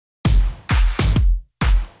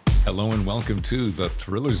Hello and welcome to the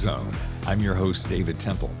Thriller Zone. I'm your host, David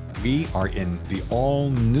Temple. We are in the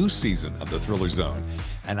all-new season of the Thriller Zone,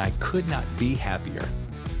 and I could not be happier.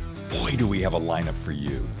 Boy, do we have a lineup for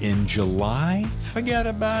you. In July, forget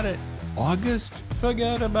about it. August,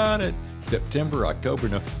 forget about it. September, October,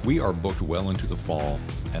 no, we are booked well into the fall,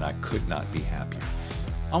 and I could not be happier.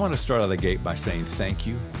 I want to start out of the gate by saying thank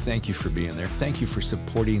you. Thank you for being there. Thank you for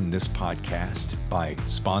supporting this podcast by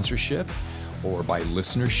sponsorship or by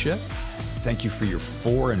listenership. Thank you for your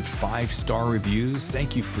 4- and 5-star reviews.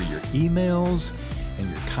 Thank you for your emails and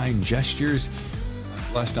your kind gestures.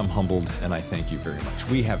 I'm blessed, I'm humbled, and I thank you very much.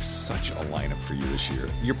 We have such a lineup for you this year.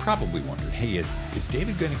 You're probably wondering, hey, is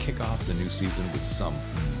David going to kick off the new season with some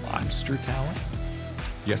monster talent?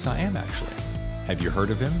 Yes, I am actually. Have you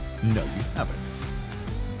heard of him? No, you haven't.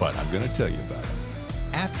 But I'm going to tell you about him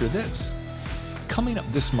after this. Coming up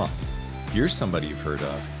this month, here's somebody you've heard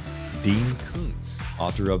of. Dean Koontz,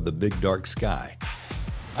 author of The Big Dark Sky.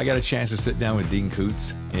 I got a chance to sit down with Dean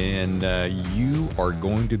Koontz, and you are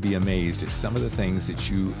going to be amazed at some of the things that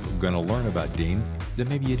you are going to learn about Dean that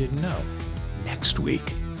maybe you didn't know. Next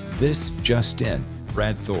week, this just in,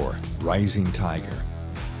 Brad Thor, Rising Tiger.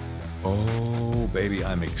 Oh, baby,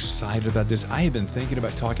 I'm excited about this. I have been thinking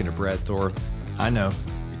about talking to Brad Thor. I know,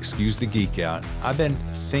 excuse the geek out. I've been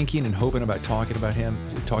thinking and hoping about talking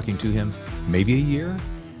to him, maybe a year.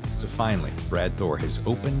 So finally, Brad Thor has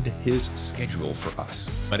opened his schedule for us.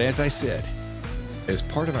 But as I said, as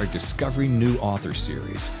part of our Discovering New Author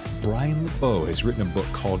series, Brian Lebeau has written a book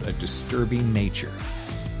called A Disturbing Nature.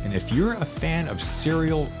 And if you're a fan of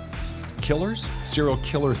serial killer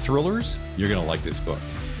thrillers, you're going to like this book.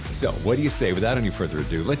 So what do you say? Without any further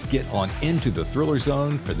ado, let's get on into the Thriller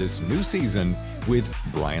Zone for this new season with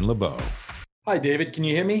Brian Lebeau. Hi, David. Can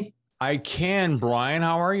you hear me? I can, Brian.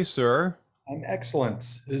 How are you, sir? I'm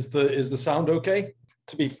excellent. Is the sound okay?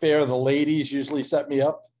 To be fair, the ladies usually set me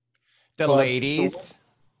up. Ladies?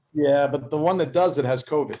 Yeah, but the one that does it has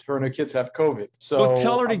COVID. Her and her kids have COVID. So well,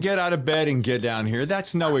 tell her to get out of bed and get down here.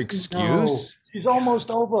 That's no excuse. No, she's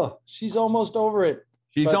almost over. She's almost over it.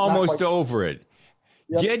 She's almost over it.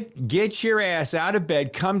 Yep. Get your ass out of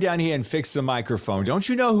bed. Come down here and fix the microphone. Don't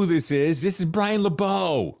you know who this is? This is Brian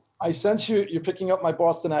Lebeau. I sense you're picking up my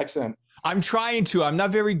Boston accent. I'm trying to. I'm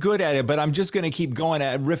not very good at it, but I'm just going to keep going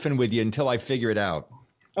at riffing with you until I figure it out.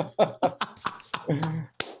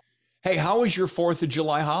 Hey, how was your 4th of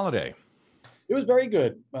July holiday? It was very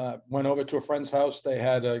good. Went over to a friend's house. They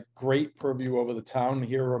had a great purview over the town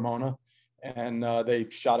here, Ramona, and they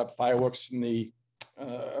shot up fireworks from the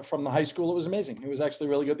high school. It was amazing. It was actually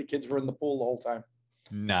really good. The kids were in the pool the whole time.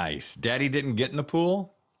 Nice. Daddy didn't get in the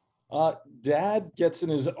pool? Dad gets in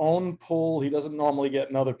his own pool. He doesn't normally get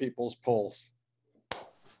in other people's pools.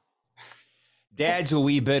 Dad's a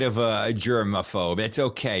wee bit of a germaphobe. It's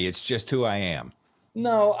okay. It's just who I am.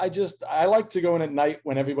 No, I like to go in at night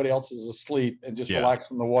when everybody else is asleep and just relax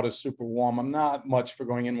when the water's super warm. I'm not much for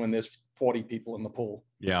going in when there's 40 people in the pool.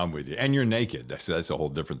 Yeah, I'm with you. And you're naked. That's a whole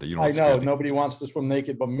different thing. I know. Nobody wants to swim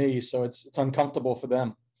naked but me, so it's uncomfortable for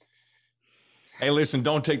them. Hey, listen,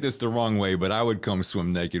 don't take this the wrong way, but I would come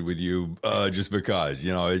swim naked with you just because,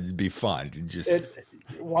 it'd be fun.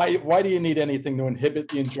 Why do you need anything to inhibit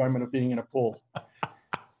the enjoyment of being in a pool?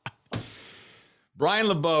 Brian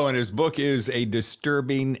Lebeau, and his book is A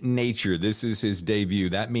Disturbing Nature. This is his debut.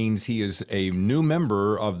 That means he is a new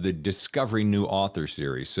member of the Discovering New Author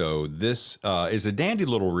series. So this is a dandy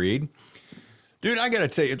little read. Dude, I got to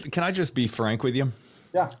tell you, can I just be frank with you?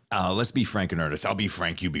 Yeah. Let's be frank and earnest. I'll be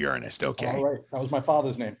frank, you be earnest, okay? All right. That was my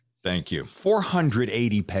father's name. Thank you.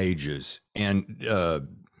 480 pages. And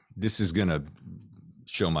this is going to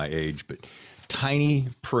show my age, but tiny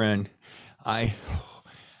print. I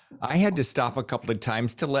had to stop a couple of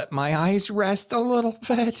times to let my eyes rest a little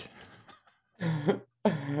bit.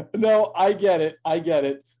 No, I get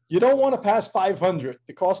it. You don't want to pass 500.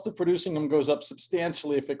 The cost of producing them goes up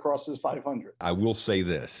substantially if it crosses 500. I will say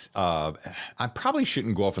this. I probably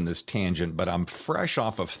shouldn't go off on this tangent, but I'm fresh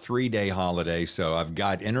off of 3-day holiday, so I've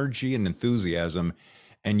got energy and enthusiasm,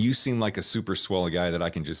 and you seem like a super swell guy that I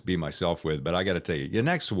can just be myself with. But I got to tell you, your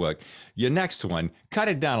next one, cut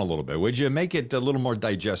it down a little bit. Would you make it a little more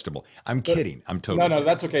digestible? I'm kidding. I'm totally No,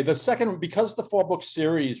 that's okay. The second, because the 4-book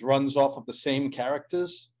series runs off of the same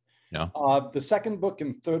characters, the second book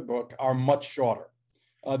and third book are much shorter.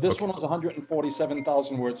 This one was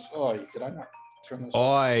 147,000 words. Oh, did I not turn this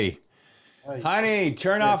off? Honey,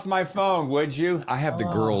 turn off my phone, would you? I have the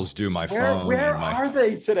girls do my phone. Where are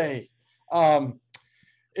they today?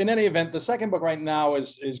 In any event, the second book right now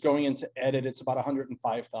is going into edit. It's about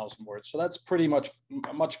 105,000 words. So that's pretty much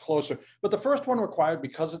closer. But the first one required,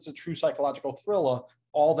 because it's a true psychological thriller,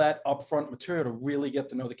 all that upfront material to really get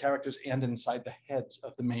to know the characters and inside the heads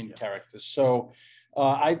of the main characters. So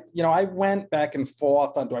I went back and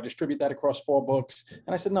forth on, do I distribute that across 4 books?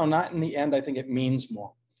 And I said, no, not in the end. I think it means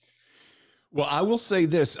more. Well, I will say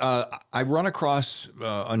this. I run across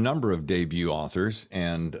a number of debut authors,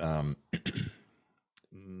 and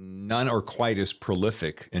none are quite as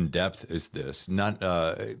prolific in depth as this.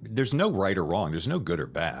 There's no right or wrong. There's no good or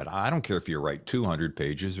bad. I don't care if you write 200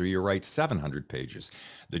 pages or you write 700 pages.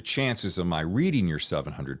 The chances of my reading your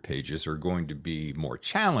 700 pages are going to be more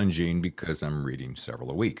challenging because I'm reading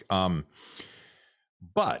several a week.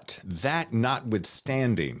 But that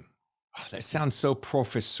notwithstanding, that sounds so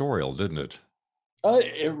professorial, didn't it?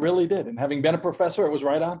 It really did. And having been a professor, it was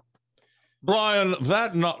right on. Brian,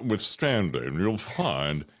 that notwithstanding, you'll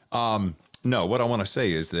find. No, what I want to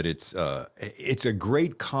say is that it's a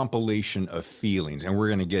great compilation of feelings, and we're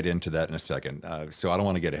going to get into that in a second. So I don't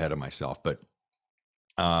want to get ahead of myself, but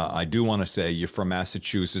I do want to say you're from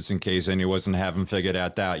Massachusetts, in case anyone haven't figured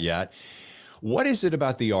out that yet. What is it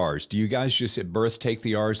about the R's? Do you guys just at birth take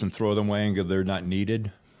the R's and throw them away and go, they're not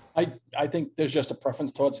needed? I think there's just a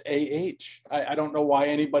preference towards AH. I don't know why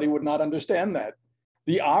anybody would not understand that.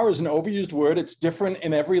 The R is an overused word. It's different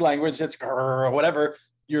in every language. It's or whatever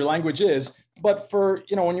your language is. But for,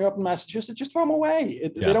 when you're up in Massachusetts, just throw them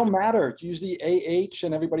away. They don't matter. Use the AH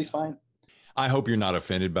and everybody's fine. I hope you're not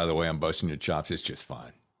offended by the way I'm busting your chops. It's just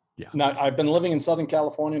fine. Yeah. Now, I've been living in Southern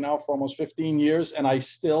California now for almost 15 years, and I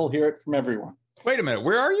still hear it from everyone. Wait a minute.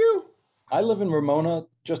 Where are you? I live in Ramona,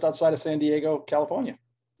 just outside of San Diego, California.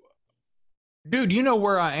 Dude, you know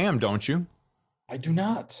where I am, don't you? I do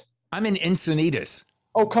not. I'm in Encinitas.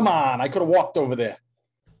 Oh, come on. I could have walked over there.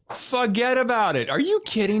 Forget about it. Are you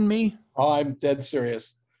kidding me? Oh, I'm dead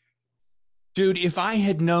serious. Dude, if I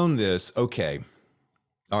had known this, okay.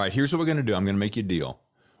 All right, here's what we're going to do. I'm going to make you a deal.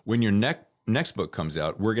 When your next book comes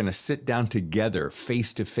out, we're going to sit down together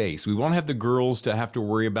face to face. We won't have the girls to have to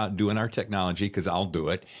worry about doing our technology because I'll do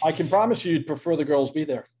it. I can promise you'd prefer the girls be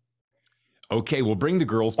there. Okay, we'll bring the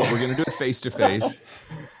girls, but we're going to do it face to face.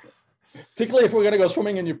 Particularly if we're going to go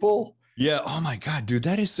swimming in your pool. Yeah. Oh my God, dude,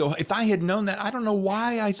 that is so. If I had known that, I don't know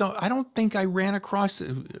why I don't think I ran across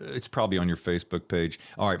it. It's probably on your Facebook page.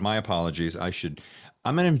 All right, my apologies.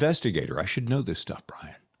 I'm an investigator. I should know this stuff,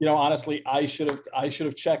 Brian. Honestly, I should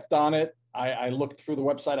have checked on it. I looked through the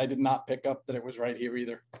website. I did not pick up that it was right here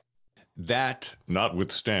either. That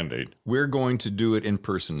notwithstanding, we're going to do it in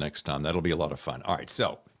person next time. That'll be a lot of fun. All right,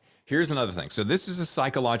 so here's another thing. So this is a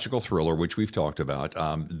psychological thriller, which we've talked about.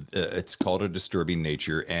 It's called A Disturbing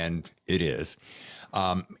Nature, and it is.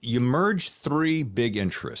 You merge 3 big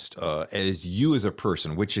interests as you as a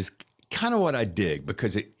person, which is kind of what I dig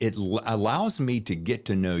because it allows me to get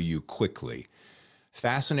to know you quickly.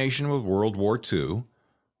 Fascination with World War II,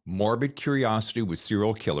 morbid curiosity with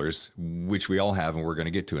serial killers, which we all have and we're going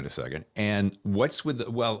to get to in a second. And I was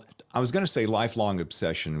going to say lifelong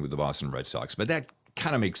obsession with the Boston Red Sox, but that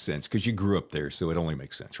kind of makes sense because you grew up there, so it only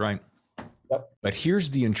makes sense, right? Yep. But here's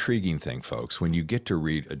the intriguing thing, folks, when you get to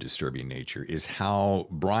read A Disturbing Nature, is how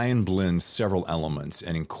Brian blends several elements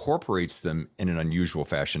and incorporates them in an unusual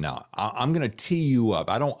fashion. Now, I'm going to tee you up.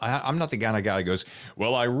 I'm not the kind of guy that goes,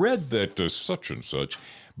 well, I read that such and such,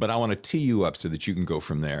 but I want to tee you up so that you can go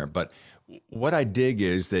from there. But what I dig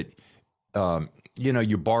is that,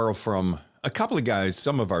 you borrow from a couple of guys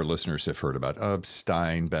some of our listeners have heard about,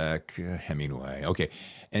 Steinbeck, Hemingway, okay,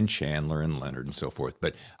 and Chandler and Leonard and so forth.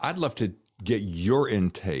 But I'd love to get your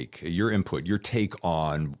input, your take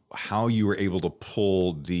on how you were able to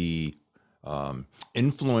pull the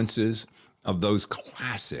influences of those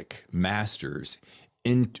classic masters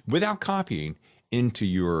without copying into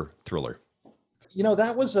your thriller.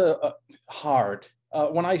 That was hard.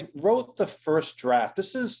 When I wrote the first draft,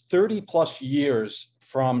 this is 30 plus years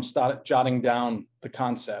from jotting down the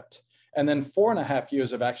concept, and then 4.5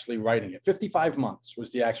 years of actually writing it. 55 months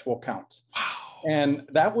was the actual count. Wow. And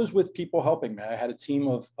that was with people helping me. I had a team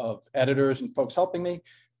of editors and folks helping me.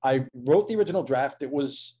 I wrote the original draft. It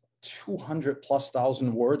was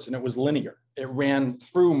 200,000+ words, and it was linear. It ran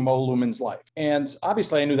through Mo Lumen's life. And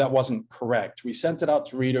obviously I knew that wasn't correct. We sent it out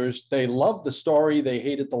to readers. They loved the story. They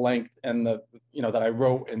hated the length and that I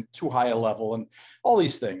wrote in too high a level and all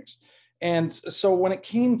these things. And so when it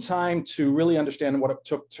came time to really understand what it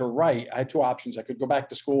took to write, I had 2 options. I could go back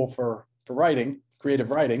to school for writing,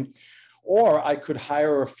 creative writing, or I could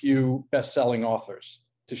hire a few best-selling authors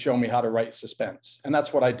to show me how to write suspense. And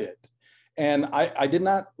that's what I did. And I did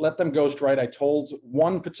not let them ghostwrite. I told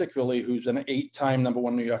one particularly, who's an 8-time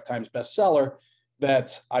 #1 New York Times bestseller,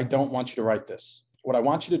 that I don't want you to write this. What I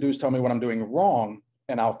want you to do is tell me what I'm doing wrong,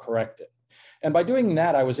 and I'll correct it. And by doing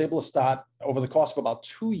that, I was able to start over the course of about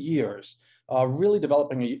 2 years, really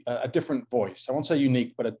developing a different voice. I won't say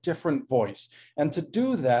unique, but a different voice. And to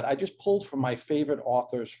do that, I just pulled from my favorite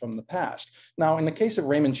authors from the past. Now, in the case of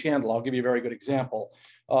Raymond Chandler, I'll give you a very good example.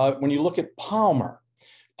 When you look at Palmer,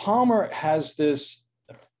 Palmer has this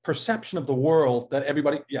perception of the world that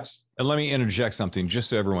everybody, yes. And let me interject something just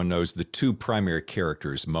so everyone knows the two primary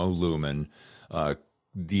characters, Mo Luman,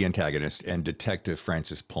 the antagonist, and Detective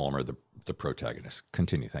Francis Palmer, the protagonist.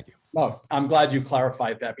 Continue. Thank you. No, I'm glad you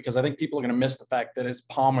clarified that, because I think people are going to miss the fact that it's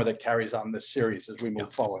Palmer that carries on this series as we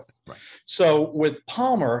move forward. Right. So with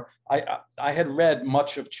Palmer, I had read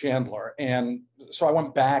much of Chandler, and so I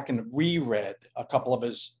went back and reread a couple of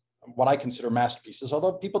his, what I consider masterpieces,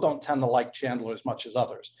 although people don't tend to like Chandler as much as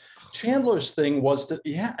others. Chandler's thing was that,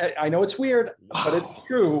 yeah, I know it's weird, but it's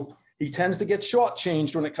true. He tends to get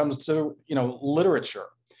shortchanged when it comes to, literature.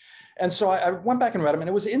 And so I went back and read him, and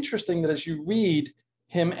it was interesting that as you read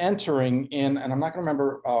him entering in, and I'm not going to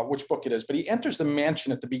remember which book it is, but he enters the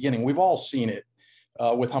mansion at the beginning. We've all seen it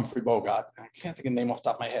with Humphrey Bogart. I can't think of the name off the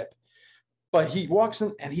top of my head. But he walks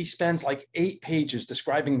in and he spends like 8 pages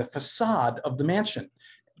describing the facade of the mansion.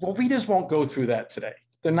 Well, readers won't go through that today.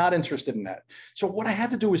 They're not interested in that. So what I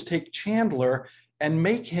had to do was take Chandler and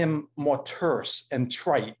make him more terse and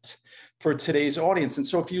trite for today's audience. And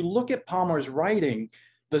so if you look at Palmer's writing,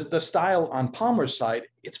 the style on Palmer's side,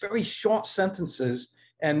 it's very short sentences,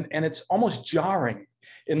 and it's almost jarring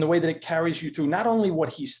in the way that it carries you through not only what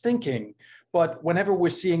he's thinking, but whenever we're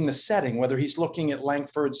seeing the setting, whether he's looking at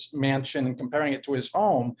Langford's mansion and comparing it to his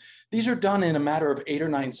home, these are done in a matter of 8 or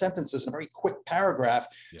 9 sentences in a very quick paragraph,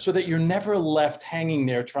 so that you're never left hanging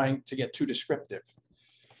there trying to get too descriptive.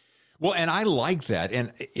 Well, and I like that.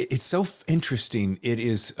 And it's so interesting. It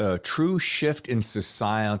is a true shift in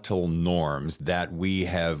societal norms that we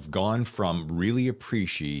have gone from really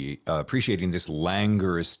appreciating this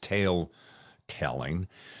languorous tale telling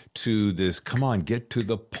to this, come on, get to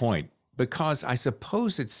the point. Because I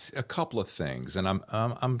suppose it's a couple of things, and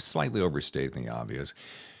I'm slightly overstating the obvious.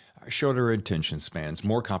 Shorter attention spans,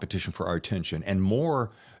 more competition for our attention,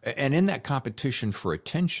 and in that competition for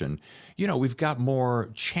attention, we've got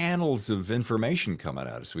more channels of information coming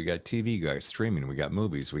at us. We got TV, we got streaming, we got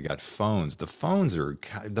movies, we got phones. The phones are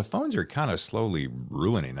kind of slowly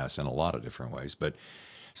ruining us in a lot of different ways. But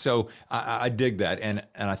so I dig that, and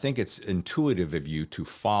I think it's intuitive of you to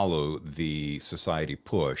follow the society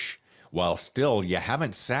push, while still you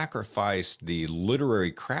haven't sacrificed the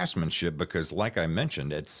literary craftsmanship, because like I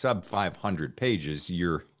mentioned, at sub 500 pages,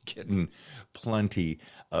 you're getting plenty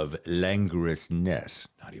of languorousness,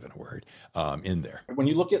 not even a word, in there. When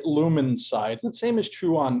you look at Luman's side, the same is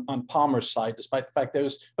true on Palmer's side, despite the fact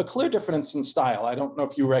there's a clear difference in style. I don't know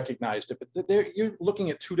if you recognized it, but you're looking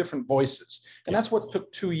at 2 different voices. And that's what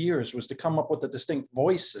took 2 years, was to come up with the distinct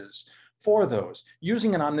voices for those,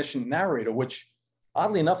 using an omniscient narrator, which,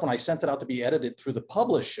 oddly enough, when I sent it out to be edited through the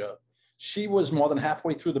publisher, she was more than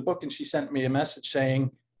halfway through the book, and she sent me a message saying,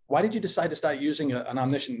 why did you decide to start using an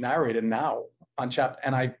omniscient narrator now on chapter?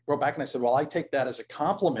 And I wrote back and I said, well, I take that as a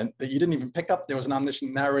compliment that you didn't even pick up there was an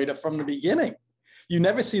omniscient narrator from the beginning. You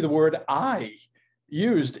never see the word I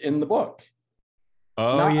used in the book.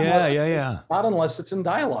 Oh, Not unless it's in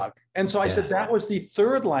dialogue. And so I said, that was the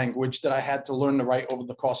 3rd language that I had to learn to write over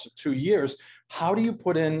the course of 2 years. How do you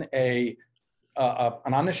put in an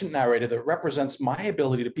omniscient narrator that represents my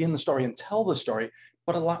ability to be in the story and tell the story,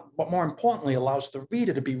 but more importantly, allows the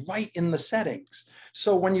reader to be right in the settings.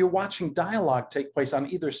 So when you're watching dialogue take place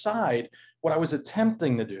on either side, what I was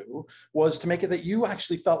attempting to do was to make it that you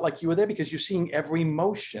actually felt like you were there, because you're seeing every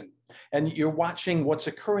motion and you're watching what's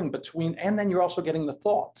occurring between, and then you're also getting the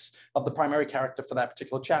thoughts of the primary character for that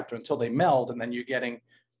particular chapter until they meld, and then you're getting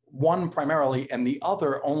one primarily and the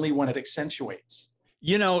other only when it accentuates.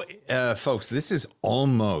 Folks, this is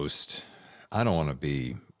almost, I don't want to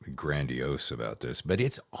be grandiose about this, but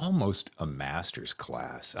it's almost a master's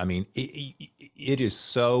class. I mean, it is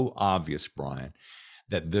so obvious, Brian,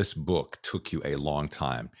 that this book took you a long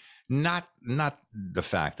time. Not the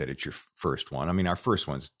fact that it's your first one. I mean, our first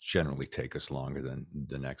ones generally take us longer than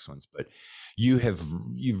the next ones, but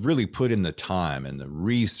you've really put in the time and the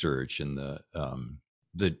research and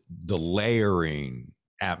the layering,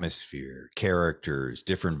 atmosphere, characters,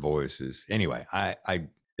 different voices. Anyway,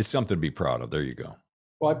 it's something to be proud of. There you go.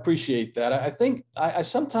 Well, I appreciate that. I think I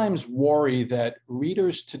sometimes worry that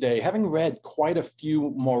readers today, having read quite a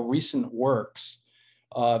few more recent works,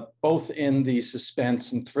 both in the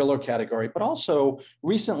suspense and thriller category, but also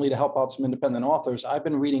recently, to help out some independent authors, I've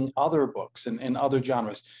been reading other books in other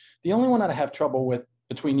genres. The only one that I have trouble with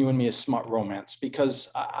between you and me is smut romance,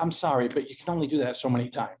 because I'm sorry, but you can only do that so many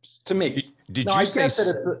times, to me. Did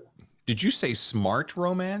Did you say smart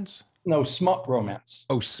romance? No, smut romance.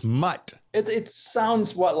 Oh, smut. It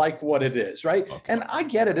sounds like what it is, right? Okay. And I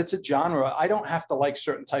get it. It's a genre. I don't have to like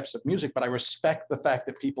certain types of music, but I respect the fact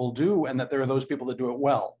that people do and that there are those people that do it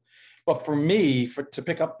well. But for me, to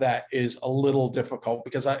pick up that is a little difficult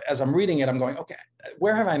because as I'm reading it, I'm going, okay,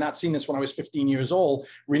 where have I not seen this when I was 15 years old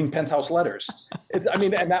reading Penthouse Letters?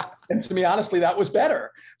 And to me, honestly, that was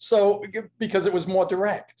better. So because it was more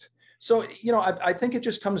direct. So, I think it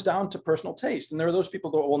just comes down to personal taste. And there are those people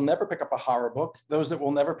that will never pick up a horror book, those that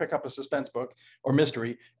will never pick up a suspense book or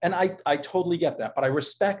mystery. And I totally get that, but I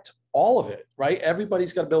respect all of it, right?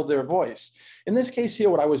 Everybody's got to build their voice. In this case here,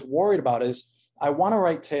 what I was worried about is I want to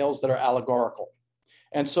write tales that are allegorical.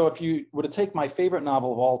 And so if you were to take my favorite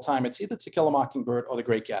novel of all time, it's either To Kill a Mockingbird or The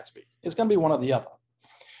Great Gatsby. It's going to be one or the other.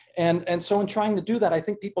 And so in trying to do that, I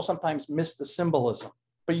think people sometimes miss the symbolism,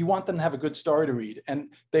 but you want them to have a good story to read.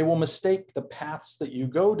 And they will mistake the paths that you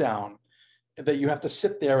go down, that you have to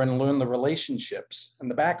sit there and learn the relationships and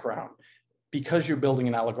the background because you're building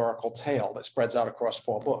an allegorical tale that spreads out across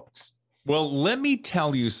 4 books. Well, let me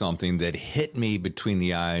tell you something that hit me between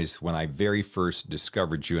the eyes when I very first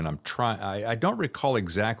discovered you. And I don't recall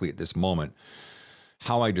exactly at this moment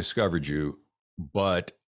how I discovered you,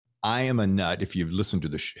 but I am a nut. If you've listened to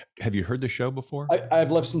the show, have you heard the show before?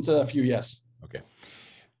 I've listened to a few, yes. Okay.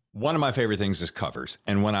 One of my favorite things is covers.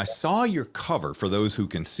 And when I saw your cover, for those who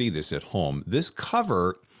can see this at home, this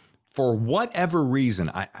cover, for whatever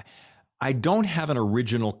reason, I don't have an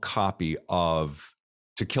original copy of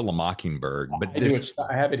To Kill a Mockingbird, but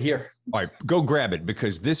I have it here. All right, go grab it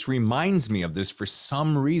because this reminds me of this. For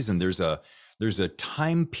some reason, there's a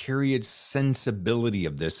time period sensibility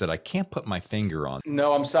of this that I can't put my finger on.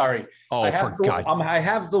 No, I'm sorry. Oh, for God. I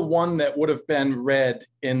have the one that would have been read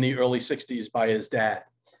in the early 60s by his dad.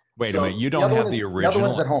 Wait a minute, you don't have the original? The other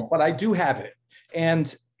one's at home, but I do have it.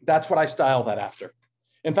 And that's what I style that after.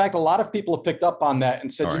 In fact, a lot of people have picked up on that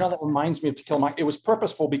and said, that reminds me of To Kill a Mockingbird. It was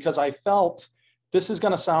purposeful because I felt this is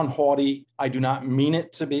going to sound haughty. I do not mean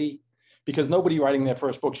it to be, because nobody writing their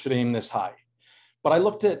first book should aim this high. But I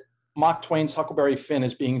looked at Mark Twain's Huckleberry Finn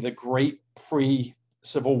as being the great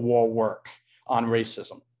pre-Civil War work on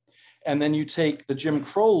racism. And then you take the Jim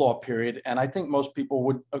Crow law period, and I think most people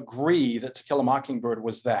would agree that To Kill a Mockingbird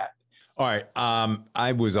was that. All right.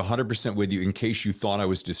 I was 100% with you. In case you thought I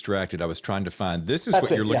was distracted, I was trying to find, this is what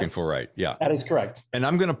you're looking for, right? Yeah. That is correct. And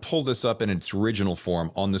I'm going to pull this up in its original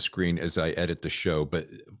form on the screen as I edit the show.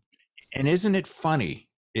 And isn't it funny,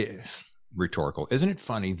 rhetorical, isn't it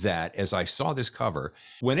funny that as I saw this cover,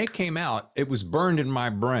 when it came out, it was burned in my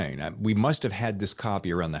brain. We must have had this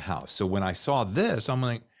copy around the house. So when I saw this, I'm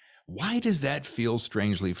like, why does that feel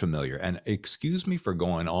strangely familiar? And excuse me for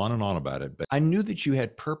going on and on about it, but I knew that you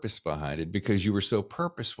had purpose behind it because you were so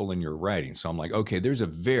purposeful in your writing. So I'm like, okay, there's a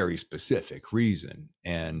very specific reason.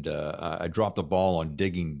 And I dropped the ball on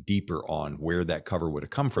digging deeper on where that cover would have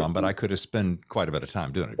come from, but I could have spent quite a bit of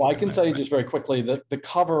time doing it. Well, I can tell you just very quickly that the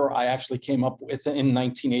cover I actually came up with in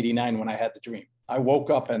 1989 when I had the dream. I woke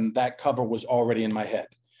up and that cover was already in my head.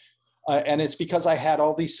 And it's because I had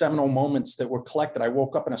all these seminal moments that were collected. I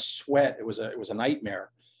woke up in a sweat. It was a nightmare.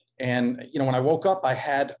 And, when I woke up, I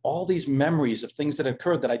had all these memories of things that had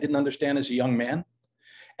occurred that I didn't understand as a young man.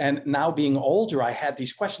 And now being older, I had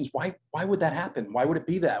these questions. Why would that happen? Why would it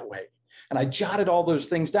be that way? And I jotted all those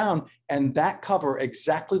things down. And that cover,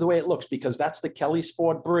 exactly the way it looks, because that's the Kelly's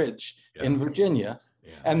Ford Bridge in Virginia.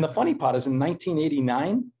 Yeah. And the funny part is in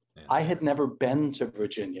 1989, I had never been to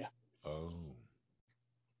Virginia.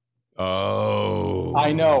 Oh,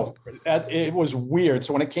 I know. It was weird.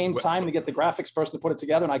 So when it came time to get the graphics person to put it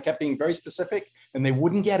together, and I kept being very specific, and they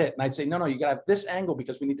wouldn't get it. And I'd say, no, you got to have this angle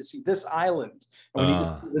because we need to see this island. And we need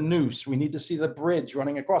to see the noose. We need to see the bridge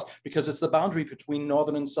running across because it's the boundary between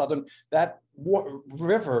northern and southern. That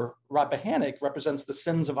river, Rappahannock, represents the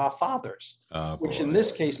sins of our fathers, which in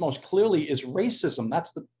this case most clearly is racism.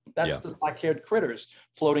 That's the black-haired critters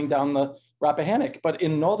floating down the Rappahannock. But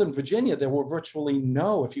in Northern Virginia, there were virtually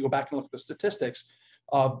no, if you go back and look at the statistics,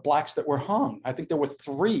 blacks that were hung. I think there were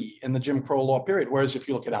 3 in the Jim Crow law period, whereas if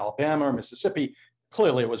you look at Alabama or Mississippi,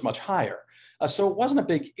 clearly it was much higher. So it wasn't a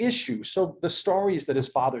big issue. So the stories that his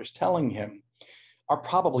father's telling him are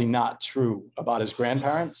probably not true about his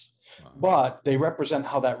grandparents, but they represent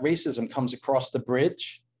how that racism comes across the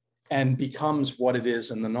bridge and becomes what it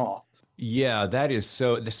is in the North. Yeah, that is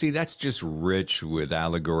so. See, that's just rich with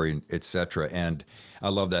allegory, etc. And I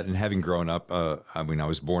love that. And having grown up, I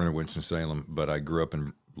was born in Winston-Salem, but I grew up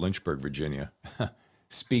in Lynchburg, Virginia.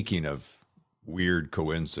 Speaking of weird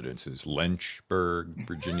coincidences. Lynchburg,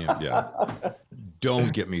 Virginia. Yeah.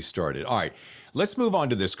 Don't get me started. All right, let's move on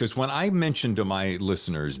to this, because when I mention to my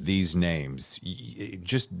listeners these names,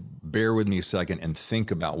 just bear with me a second and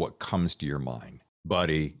think about what comes to your mind.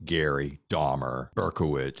 Buddy, Gary, Dahmer,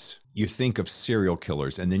 Berkowitz. You think of serial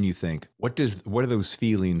killers, and then you think, what do those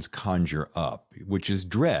feelings conjure up? Which is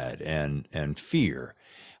dread and fear.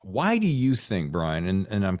 Why do you think, Brian?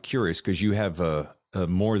 And I'm curious, because you have a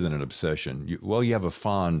more than an obsession. You have a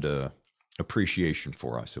fond appreciation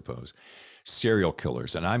for, I suppose, serial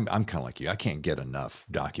killers. And I'm kind of like you. I can't get enough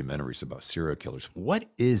documentaries about serial killers. What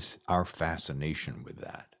is our fascination with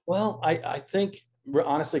that? Well, I think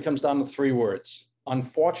honestly it comes down to three words: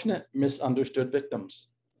 unfortunate, misunderstood victims.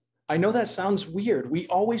 I know that sounds weird. We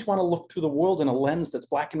always want to look through the world in a lens that's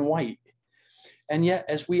black and white. And yet,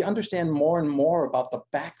 as we understand more and more about the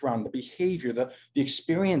background, the behavior, the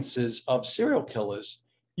experiences of serial killers,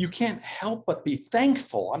 you can't help but be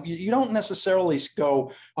thankful. I mean, you don't necessarily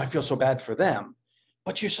go, oh, I feel so bad for them,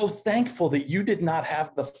 but you're so thankful that you did not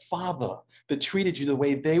have the father that treated you the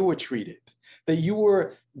way they were treated, that you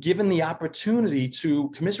were given the opportunity to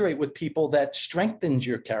commiserate with people that strengthened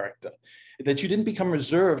your character, that you didn't become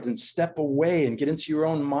reserved and step away and get into your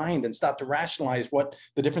own mind and start to rationalize what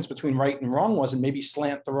the difference between right and wrong was and maybe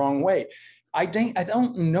slant the wrong way. I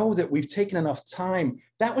don't know that we've taken enough time.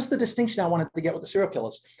 That was the distinction I wanted to get with the serial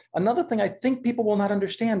killers. Another thing I think people will not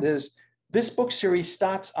understand is this book series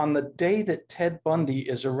starts on the day that Ted Bundy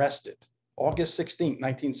is arrested, August 16th,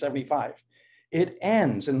 1975. It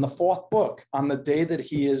ends in the fourth book on the day that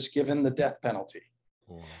he is given the death penalty.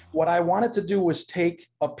 Wow. What I wanted to do was take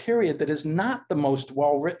a period that is not the most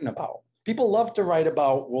well written about. People love to write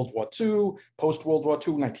about World War II, post-World War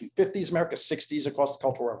II, 1950s America, 60s, of course, the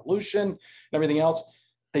Cultural Revolution and everything else.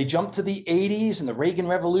 They jump to the 80s and the Reagan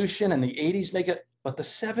Revolution, and the 80s make it, but the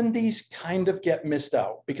 70s kind of get missed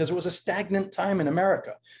out because it was a stagnant time in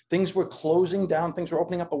America. Things were closing down, things were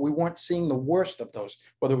opening up, but we weren't seeing the worst of those,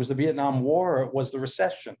 whether it was the Vietnam War or it was the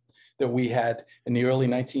recession that we had in the early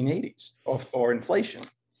 1980s or inflation.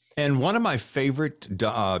 And one of my favorite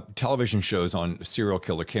television shows on serial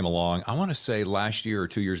killer came along, I want to say last year or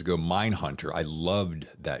 2 years ago, Mindhunter. I loved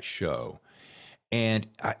that show. And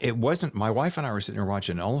it wasn't, my wife and I were sitting there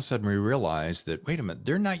watching, and all of a sudden we realized that, wait a minute,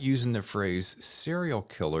 they're not using the phrase serial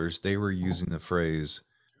killers. They were using the phrase.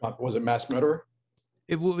 Was it mass murderer?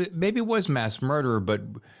 Maybe it was mass murderer, but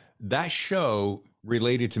that show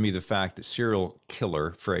related to me the fact that serial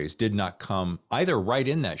killer phrase did not come either right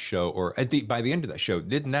in that show or by the end of that show.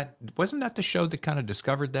 Wasn't that the show that kind of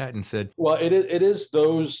discovered that and said? Well, it is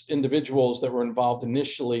those individuals that were involved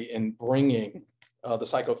initially in bringing the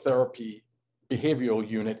psychotherapy behavioral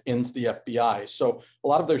unit into the FBI. So a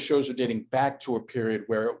lot of those shows are dating back to a period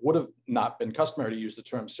where it would have not been customary to use the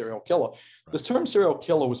term serial killer. Right. The term serial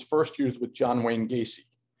killer was first used with John Wayne Gacy.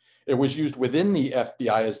 It was used within the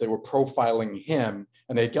FBI as they were profiling him,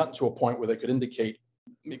 and they had gotten to a point where they could indicate,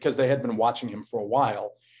 because they had been watching him for a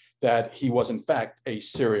while, that he was in fact a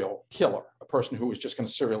serial killer, a person who was just going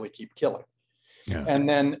to serially keep killing. Yeah. And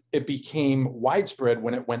then it became widespread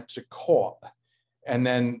when it went to court. And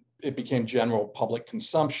then it became general public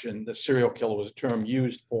consumption. The serial killer was a term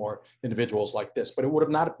used for individuals like this, but it would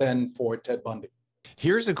have not been for Ted Bundy.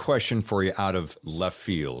 Here's a question for you out of left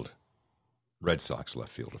field. Red Sox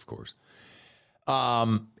left field, of course.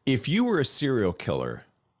 If you were a serial killer,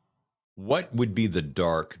 what would be the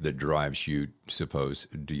dark that drives you,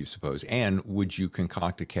 do you suppose? And would you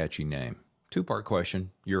concoct a catchy name? Two-part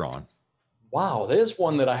question. You're on. Wow, there's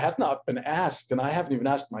one that I have not been asked, and I haven't even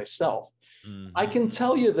asked myself. Mm-hmm. I can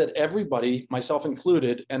tell you that everybody, myself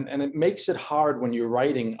included, and it makes it hard when you're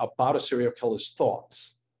writing about a serial killer's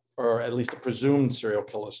thoughts, or at least a presumed serial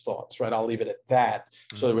killer's thoughts, right? I'll leave it at that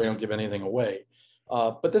so that we don't give anything away.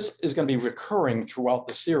 But this is going to be recurring throughout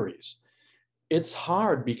the series. It's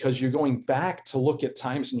hard because you're going back to look at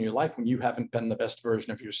times in your life when you haven't been the best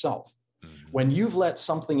version of yourself, when you've let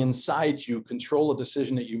something inside you control a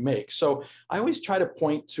decision that you make. So I always try to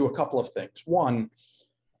point to a couple of things. One,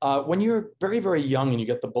 when you're very, very young and you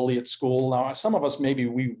get the bully at school, now some of us, maybe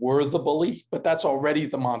we were the bully, but that's already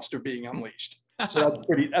the monster being unleashed. So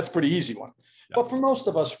that's pretty easy one. Yeah. But for most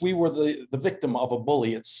of us, we were the victim of a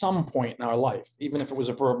bully at some point in our life, even if it was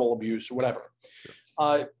a verbal abuse or whatever.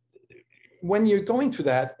 Sure. When you're going through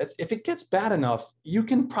that, if it gets bad enough, you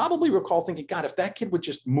can probably recall thinking, God, if that kid would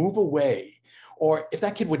just move away, or if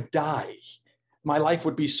that kid would die, my life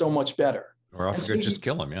would be so much better. Or I forget, just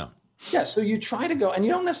kill him, yeah. Yeah, so you try to go, and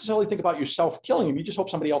you don't necessarily think about yourself killing him, you just hope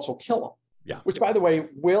somebody else will kill him. Yeah. Which, by the way,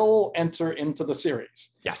 will enter into the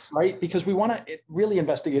series. Yes. Right? Because we want to really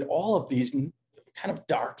investigate all of these kind of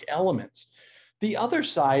dark elements. The other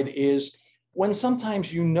side is when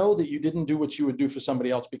sometimes you know that you didn't do what you would do for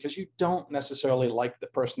somebody else because you don't necessarily like the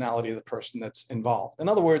personality of the person that's involved. In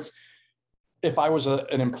other words, if I was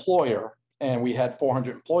an employer and we had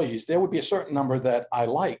 400 employees, there would be a certain number that I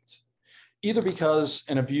liked, either because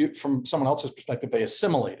in a view from someone else's perspective, they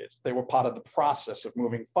assimilated, they were part of the process of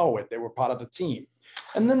moving forward, they were part of the team.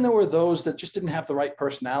 And then there were those that just didn't have the right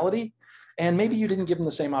personality, and maybe you didn't give them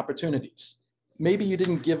the same opportunities. Maybe you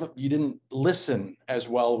didn't listen as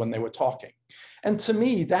well when they were talking. And to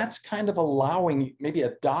me, that's kind of allowing maybe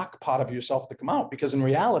a dark part of yourself to come out, because in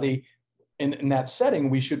reality, in that setting,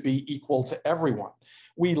 we should be equal to everyone.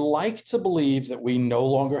 We like to believe that we no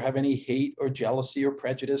longer have any hate or jealousy or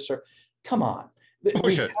prejudice, or come on.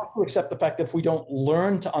 We have to accept the fact that if we don't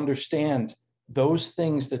learn to understand those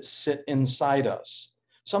things that sit inside us,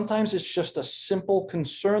 sometimes it's just a simple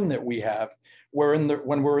concern that we have when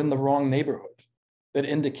we're in the wrong neighborhood that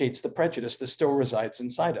indicates the prejudice that still resides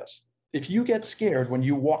inside us. If you get scared when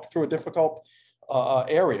you walk through a difficult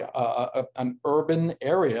area, an urban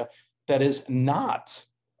area that is not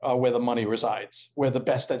where the money resides, where the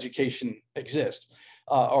best education exists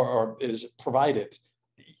or is provided,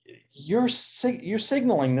 you're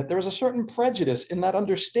signaling that there's a certain prejudice in that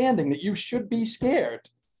understanding that you should be scared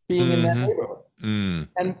being in that neighborhood.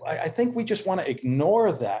 And I think we just want to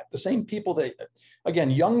ignore that. The same people that, again,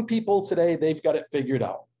 young people today, they've got it figured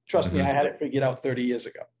out. Trust me, I had it figured out 30 years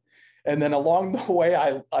ago. And then along the way,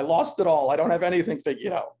 I lost it all. I don't have anything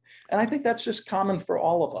figured out. And I think that's just common for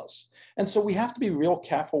all of us. And so we have to be real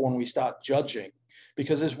careful when we start judging,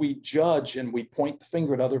 because as we judge and we point the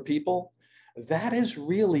finger at other people, that is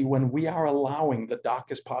really when we are allowing the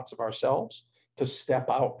darkest parts of ourselves to step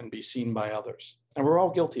out and be seen by others. And we're all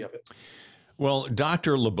guilty of it. Well,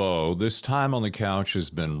 Dr. Lebeau, this time on the couch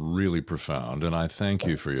has been really profound, and I thank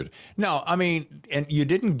you for it. No, I mean, and you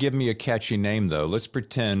didn't give me a catchy name, though. Let's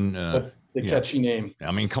pretend. The catchy name.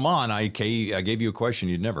 I mean, come on. I gave you a question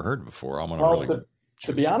you'd never heard before. I want to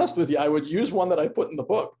to be honest with you, I would use one that I put in the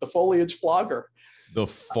book, the foliage flogger. The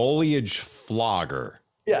foliage flogger.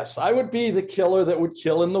 Yes, I would be the killer that would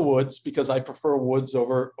kill in the woods, because I prefer woods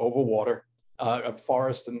over water.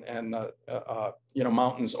 Forest and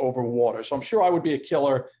mountains over water. So I'm sure I would be a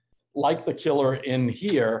killer like the killer in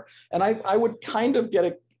here. And I would kind of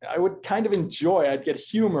enjoy, I'd get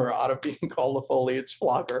humor out of being called the foliage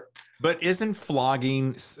flogger. But isn't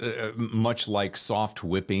flogging much like soft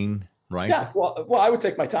whipping, right? Yeah, well, I would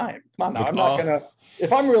take my time. Come on now, I'm not gonna,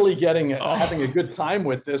 if I'm really having a good time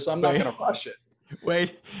with this, I'm not gonna rush it.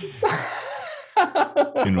 Wait.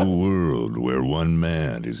 In a world where one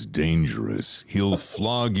man is dangerous, he'll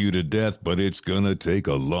flog you to death, but it's gonna take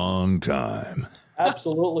a long time.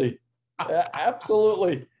 Absolutely,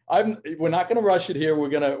 absolutely. We're not gonna rush it here. We're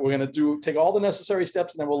gonna take all the necessary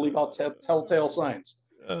steps, and then we'll leave out telltale signs.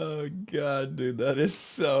 Oh God, dude, that is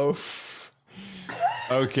so.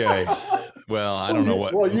 Okay. Well, I don't know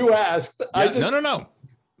what. Well, you asked. Yeah, no.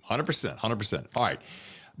 100%. All right.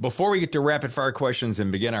 Before we get to rapid fire questions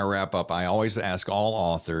and begin our wrap up, I always ask all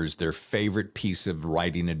authors their favorite piece of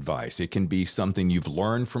writing advice. It can be something you've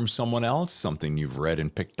learned from someone else, something you've read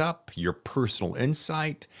and picked up, your personal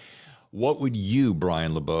insight. What would you,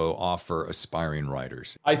 Brian Lebeau, offer aspiring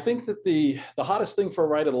writers? I think that the hardest thing for a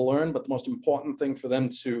writer to learn, but the most important thing for them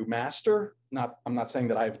to master, I'm not saying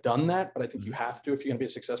that I've done that, but I think you have to if you're going to be a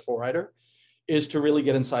successful writer, is to really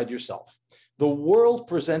get inside yourself. The world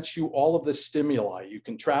presents you all of this stimuli. You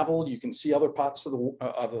can travel, you can see other parts of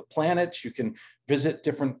the planet, you can visit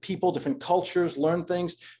different people, different cultures, learn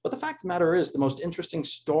things. But the fact of the matter is, the most interesting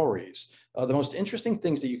stories, the most interesting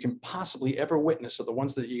things that you can possibly ever witness are the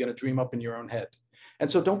ones that you're going to dream up in your own head.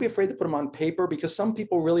 And so don't be afraid to put them on paper, because some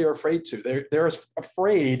people really are afraid to. They're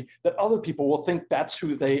afraid that other people will think that's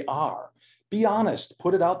who they are. Be honest,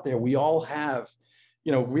 put it out there. We all have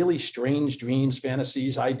really strange dreams,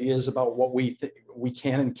 fantasies, ideas about what we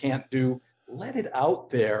can and can't do. Let it out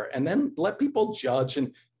there, and then let people judge,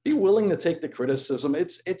 and be willing to take the criticism.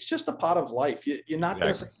 It's just a part of life. You're not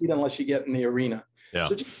going to succeed unless you get in the arena. Yeah.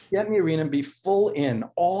 So just get in the arena and be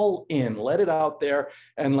all in, let it out there,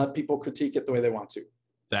 and let people critique it the way they want to.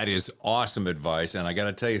 That is awesome advice. And I got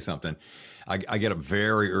to tell you something. I get up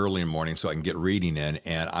very early in the morning so I can get reading in.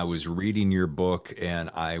 And I was reading your book, and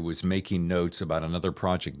I was making notes about another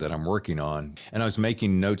project that I'm working on. And I was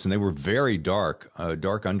making notes, and they were very dark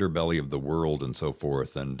underbelly of the world and so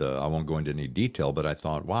forth. And I won't go into any detail, but I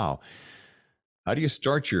thought, wow, how do you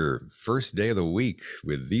start your first day of the week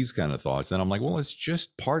with these kind of thoughts? And I'm like, well, it's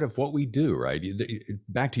just part of what we do, right?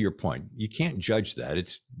 Back to your point, you can't judge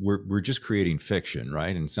that. We're just creating fiction,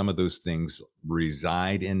 right? And some of those things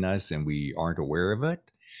reside in us and we aren't aware of it.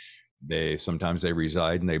 Sometimes they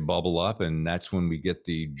reside and they bubble up, and that's when we get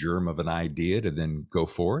the germ of an idea to then go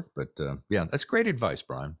forth. But yeah, that's great advice,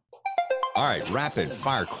 Brian. All right, rapid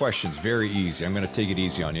fire questions, very easy. I'm going to take it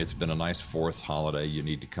easy on you. It's been a nice 4th holiday. You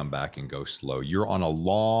need to come back and go slow. You're on a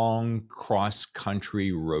long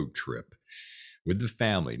cross-country road trip with the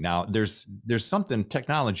family. Now, there's something,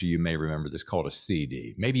 technology you may remember that's called a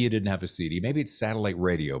CD. Maybe you didn't have a CD. Maybe it's satellite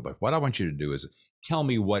radio. But what I want you to do is tell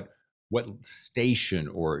me what station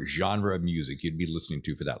or genre of music you'd be listening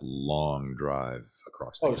to for that long drive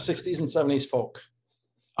across the country. 60s and 70s folk.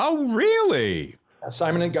 Oh, really?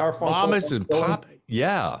 Simon and Garfunkel. Mamas and Pop.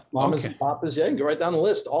 Yeah. Mamas and Papas. Yeah, you can go right down the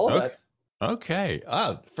list. All of that. Okay.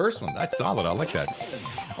 First one. That's solid. I like that.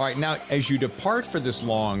 All right. Now, as you depart for this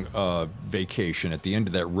long vacation at the end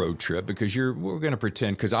of that road trip, because we're going to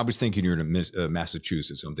pretend, because I was thinking you're in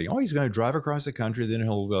Massachusetts or something. Oh, he's going to drive across the country, then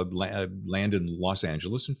he'll land in Los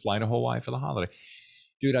Angeles and fly to Hawaii for the holiday.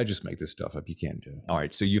 Dude, I just make this stuff up. You can't do it. All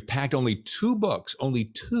right. So you've packed only 2 books.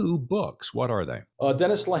 Only 2 books. What are they?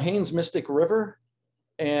 Dennis Lehane's Mystic River.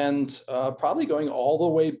 And probably going all the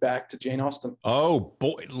way back to Jane Austen. Oh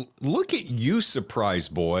boy, look at you, surprise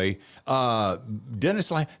boy!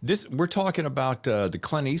 Dennis Lehane. We're talking about the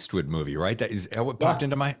Clint Eastwood movie, right? That is what popped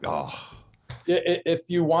into my. Oh, if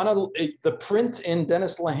you want to, the print in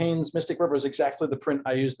Dennis Lehane's Mystic River is exactly the print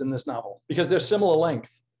I used in this novel because they're similar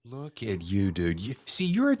length. Look at you, dude. See,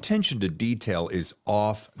 your attention to detail is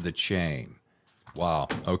off the chain. Wow.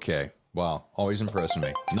 Okay. Wow. Always impressing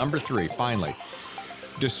me. Number 3, finally.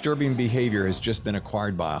 Disturbing Behavior has just been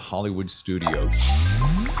acquired by a Hollywood studio.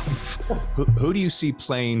 Who do you see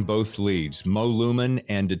playing both leads, Mo Lumen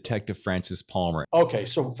and Detective Francis Palmer? Okay,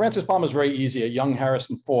 so Francis Palmer is very easy, a young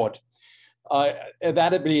Harrison Ford.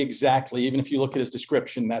 That'd be exactly, even if you look at his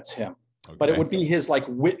description, that's him. Okay. But it would be his like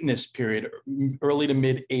witness period, early to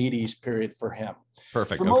mid 80s period for him.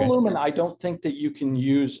 Perfect. For Mo Lumen, I don't think that you can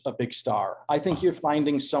use a big star. I think you're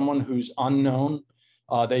finding someone who's unknown.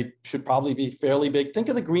 They should probably be fairly big. Think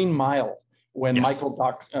of The Green Mile when Michael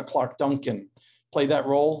Clark Duncan played that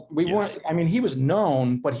role. He was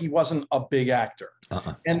known, but he wasn't a big actor.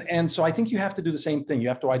 And so I think you have to do the same thing. You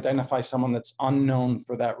have to identify someone that's unknown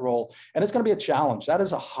for that role. And it's going to be a challenge. That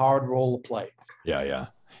is a hard role to play. Yeah.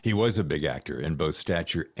 He was a big actor in both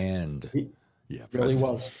stature and really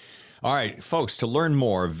was. All right, folks, to learn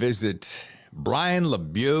more, visit Brian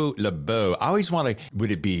Lebeau. I always want to, would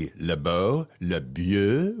it be Lebeau?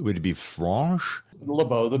 Would it be French?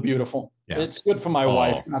 Lebeau, the beautiful. Yeah. It's good for my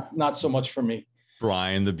wife, not so much for me.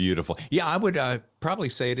 Brian the Beautiful. Yeah, I would probably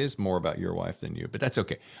say it is more about your wife than you, but that's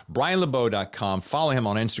okay. BrianLebeau.com. Follow him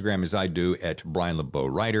on Instagram as I do at Brian Lebeau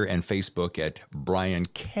Writer and Facebook at Brian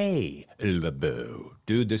K. Lebeau.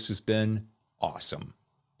 Dude, this has been awesome.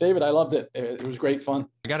 David, I loved it. It was great fun.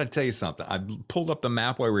 I got to tell you something. I pulled up the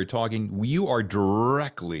map while we were talking. You are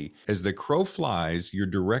directly, as the crow flies, you're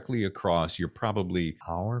directly across. You're probably an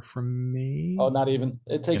hour from me. Oh, not even.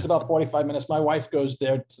 It takes about 45 minutes. My wife goes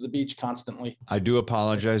there to the beach constantly. I do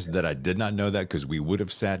apologize that I did not know that because we would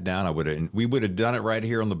have sat down. We would have done it right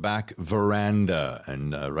here on the back veranda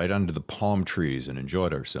and right under the palm trees and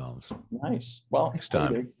enjoyed ourselves. Nice. Well, next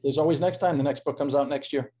time. There's always next time. The next book comes out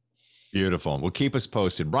next year. Beautiful. Well, keep us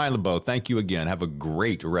posted. Brian Lebeau, thank you again. Have a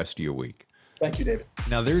great rest of your week. Thank you, David.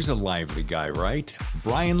 Now, there's a lively guy, right?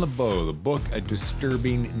 Brian Lebeau, the book, A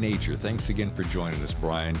Disturbing Nature. Thanks again for joining us,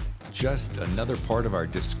 Brian. Just another part of our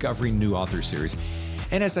Discovering New Author series.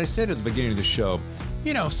 And as I said at the beginning of the show,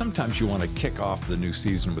 sometimes you want to kick off the new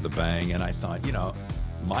season with a bang. And I thought,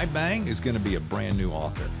 my bang is going to be a brand new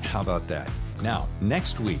author. How about that? Now,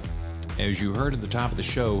 next week, as you heard at the top of the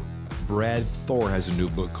show, Brad Thor has a new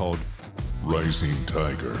book called Rising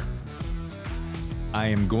Tiger. I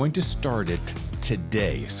am going to start it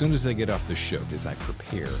today, as soon as I get off the show, as I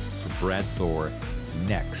prepare for Brad Thor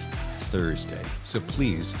next Thursday. So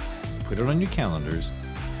please put it on your calendars,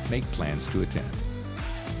 make plans to attend.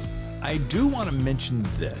 I do want to mention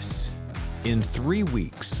this. In 3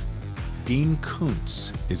 weeks, Dean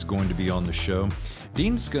Koontz is going to be on the show.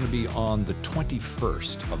 Dean's going to be on the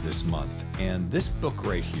 21st of this month, and this book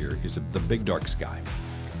right here is The Big Dark Sky.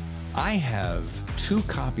 I have 2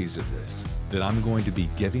 copies of this that I'm going to be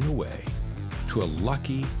giving away to a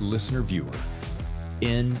lucky listener viewer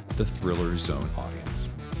in the Thriller Zone audience.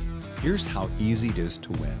 Here's how easy it is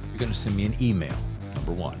to win. You're going to send me an email,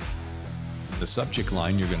 number 1. In the subject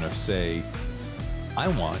line, you're going to say, I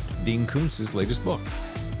want Dean Koontz's latest book.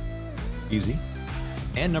 Easy.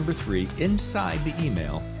 And number 3, inside the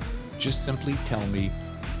email, just simply tell me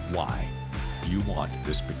why you want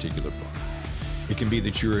this particular book. It can be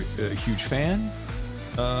that you're a huge fan,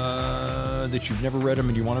 that you've never read them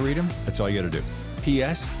and you want to read them. That's all you got to do.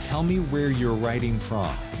 P.S. Tell me where you're writing from,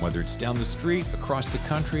 whether it's down the street, across the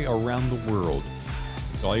country, or around the world.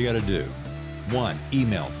 That's all you got to do. 1,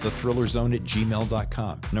 email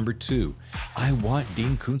thethrillerzone@gmail.com. Number 2, I want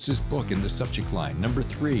Dean Koontz's book in the subject line. Number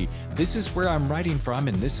 3, this is where I'm writing from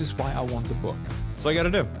and this is why I want the book. That's all you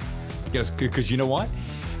got to do. Yes, because you know what?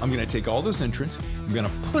 I'm going to take all those entrants, I'm going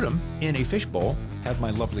to put them in a fishbowl, have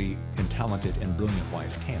my lovely and talented and brilliant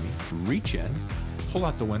wife, Tammy, reach in, pull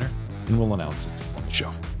out the winner, and we'll announce it on the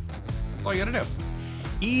show. That's all you got to do.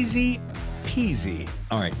 Easy peasy.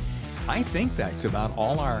 All right. I think that's about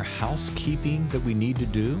all our housekeeping that we need to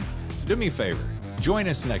do. So do me a favor. Join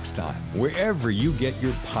us next time, wherever you get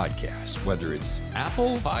your podcast, whether it's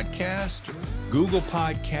Apple Podcast, or Google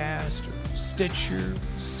Podcast, or Stitcher,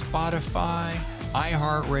 Spotify,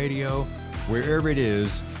 iHeartRadio, wherever it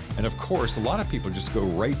is. And of course, a lot of people just go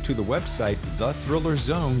right to the website,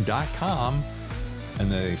 thethrillerzone.com,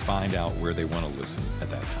 and they find out where they want to listen at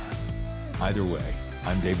that time. Either way,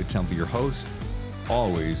 I'm David Temple, your host.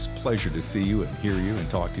 Always pleasure to see you and hear you and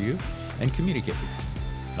talk to you and communicate with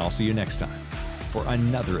you. And I'll see you next time for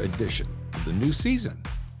another edition of the new season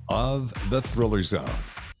of The Thriller Zone.